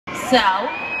So,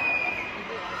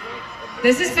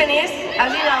 this is Phineas,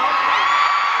 as you know.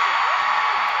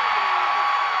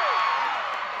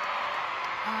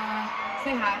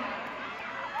 Say hi.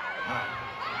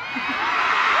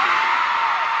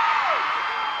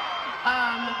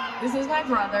 This is my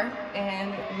brother,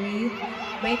 and we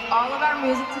make all of our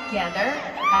music together,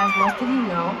 as most of you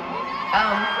know.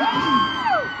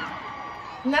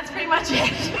 And that's pretty much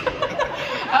it.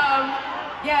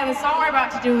 Yeah, the song we're about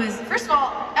to do is, first of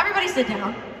all, everybody sit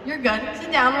down. You're good.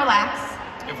 Sit down, relax.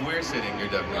 If we're sitting, you're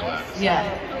definitely relaxed. Yeah.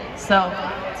 So,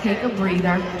 take a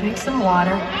breather, drink some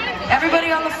water. Everybody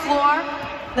on the floor,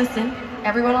 listen.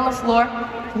 Everyone on the floor,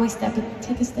 can we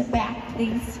take a step back,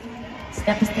 please?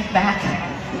 Step a step back.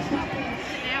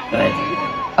 Good.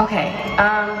 Okay.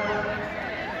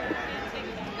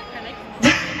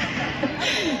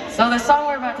 So the song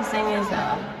we're about to sing is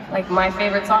like my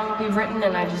favorite song we've written,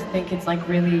 and I just think it's like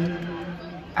really,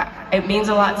 it means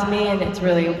a lot to me, and it's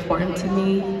really important to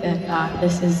me that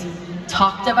this is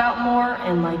talked about more,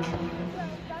 and like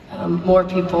more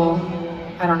people,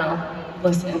 I don't know,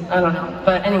 listen, I don't know.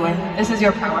 But anyway, this is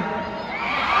Your Power.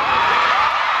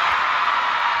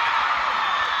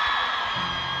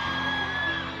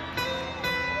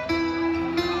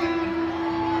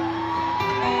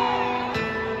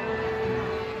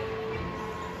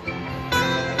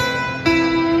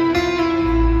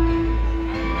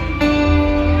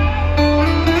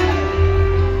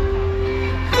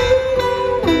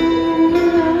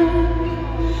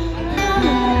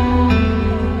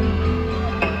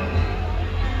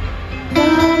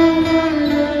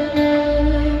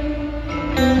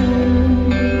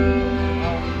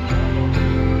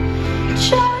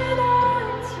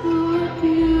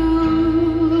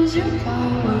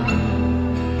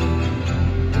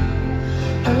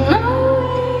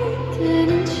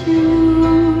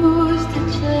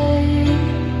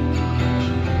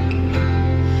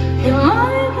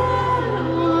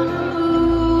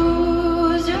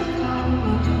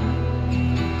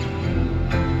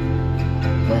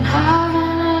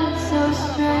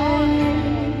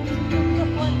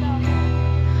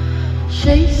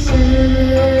 She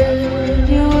said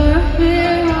you were a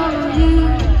hero, you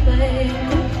played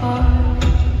the part,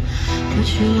 but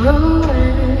you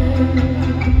ruined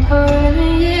her and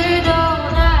you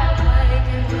don't act like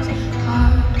it was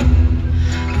hard.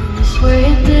 And you swear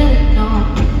you didn't know,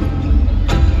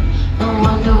 I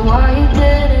wonder why you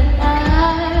didn't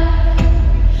act.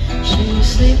 She was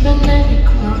sleeping in